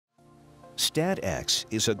StatX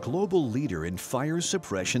is a global leader in fire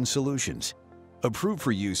suppression solutions. Approved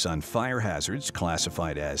for use on fire hazards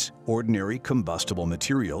classified as ordinary combustible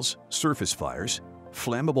materials, surface fires,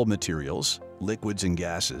 flammable materials, liquids and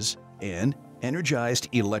gases, and energized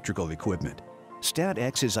electrical equipment.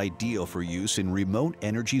 StatX is ideal for use in remote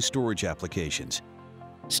energy storage applications.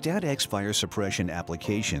 StatX fire suppression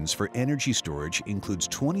applications for energy storage includes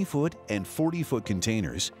 20-foot and 40-foot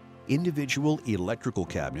containers, individual electrical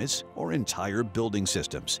cabinets, or entire building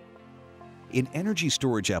systems. In energy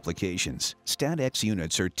storage applications, StatX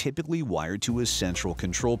units are typically wired to a central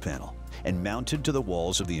control panel and mounted to the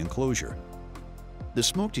walls of the enclosure. The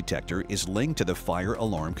smoke detector is linked to the fire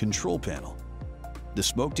alarm control panel. The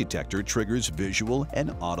smoke detector triggers visual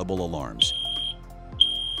and audible alarms.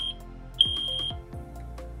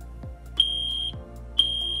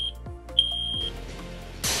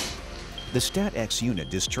 The StatX unit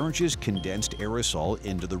discharges condensed aerosol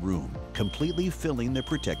into the room, completely filling the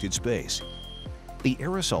protected space. The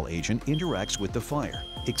aerosol agent interacts with the fire,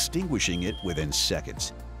 extinguishing it within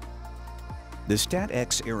seconds. The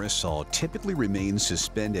StatX aerosol typically remains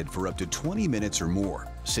suspended for up to 20 minutes or more,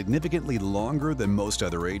 significantly longer than most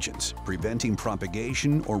other agents, preventing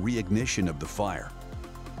propagation or reignition of the fire.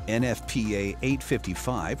 NFPA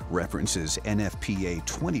 855 references NFPA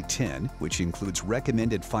 2010, which includes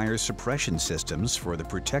recommended fire suppression systems for the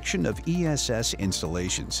protection of ESS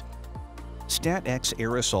installations. StatX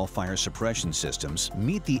aerosol fire suppression systems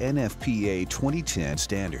meet the NFPA 2010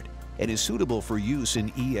 standard and is suitable for use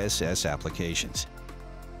in ESS applications.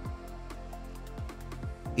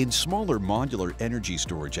 In smaller modular energy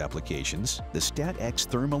storage applications, the StatX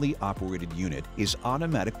thermally operated unit is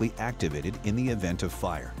automatically activated in the event of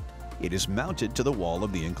fire. It is mounted to the wall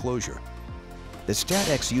of the enclosure. The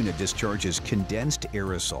StatX unit discharges condensed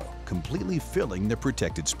aerosol, completely filling the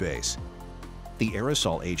protected space. The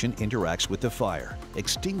aerosol agent interacts with the fire,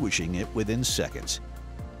 extinguishing it within seconds.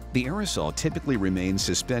 The aerosol typically remains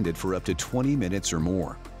suspended for up to 20 minutes or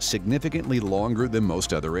more, significantly longer than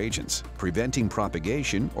most other agents, preventing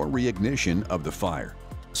propagation or reignition of the fire.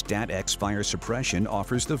 StatX fire suppression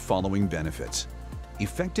offers the following benefits: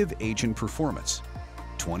 effective agent performance,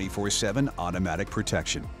 24/7 automatic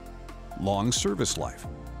protection, long service life,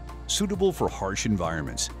 suitable for harsh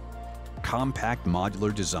environments, compact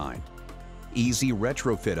modular design, easy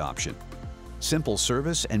retrofit option, simple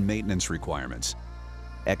service and maintenance requirements,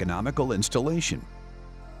 economical installation.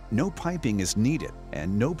 No piping is needed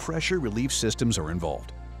and no pressure relief systems are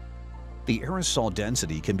involved. The aerosol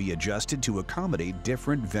density can be adjusted to accommodate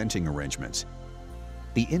different venting arrangements.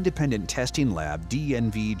 The independent testing lab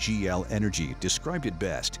DNV-GL Energy described it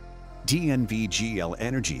best. DNV-GL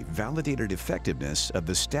Energy validated effectiveness of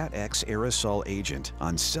the StatX aerosol agent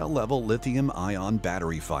on cell-level lithium-ion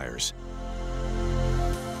battery fires.